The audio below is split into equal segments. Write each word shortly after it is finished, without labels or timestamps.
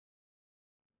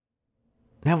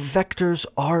Now, vectors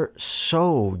are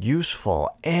so useful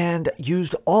and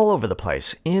used all over the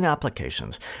place in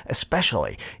applications,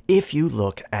 especially if you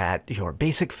look at your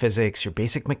basic physics, your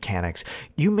basic mechanics.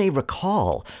 You may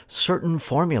recall certain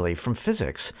formulae from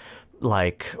physics,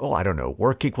 like, I don't know,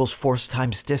 work equals force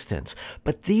times distance.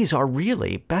 But these are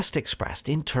really best expressed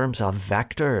in terms of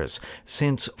vectors.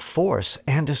 Since force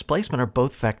and displacement are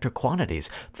both vector quantities,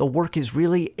 the work is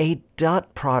really a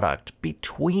dot product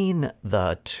between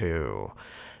the two.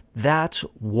 That's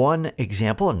one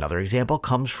example. Another example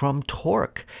comes from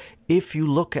torque. If you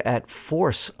look at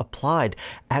force applied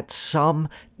at some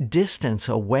distance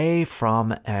away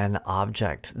from an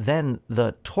object, then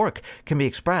the torque can be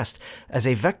expressed as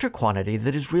a vector quantity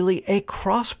that is really a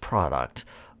cross product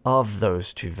of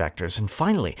those two vectors. And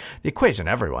finally, the equation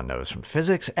everyone knows from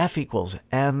physics, F equals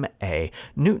ma,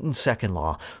 Newton's second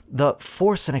law. The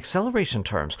force and acceleration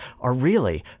terms are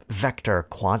really vector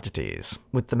quantities,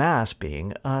 with the mass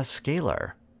being a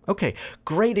scalar. Okay,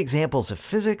 great examples of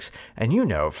physics, and you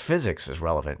know physics is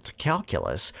relevant to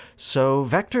calculus, so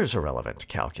vectors are relevant to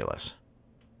calculus.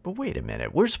 But wait a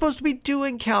minute, we're supposed to be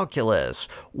doing calculus.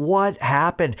 What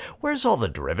happened? Where's all the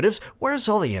derivatives? Where's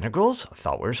all the integrals? I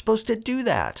thought we were supposed to do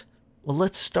that. Well,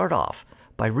 let's start off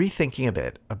by rethinking a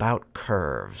bit about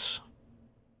curves.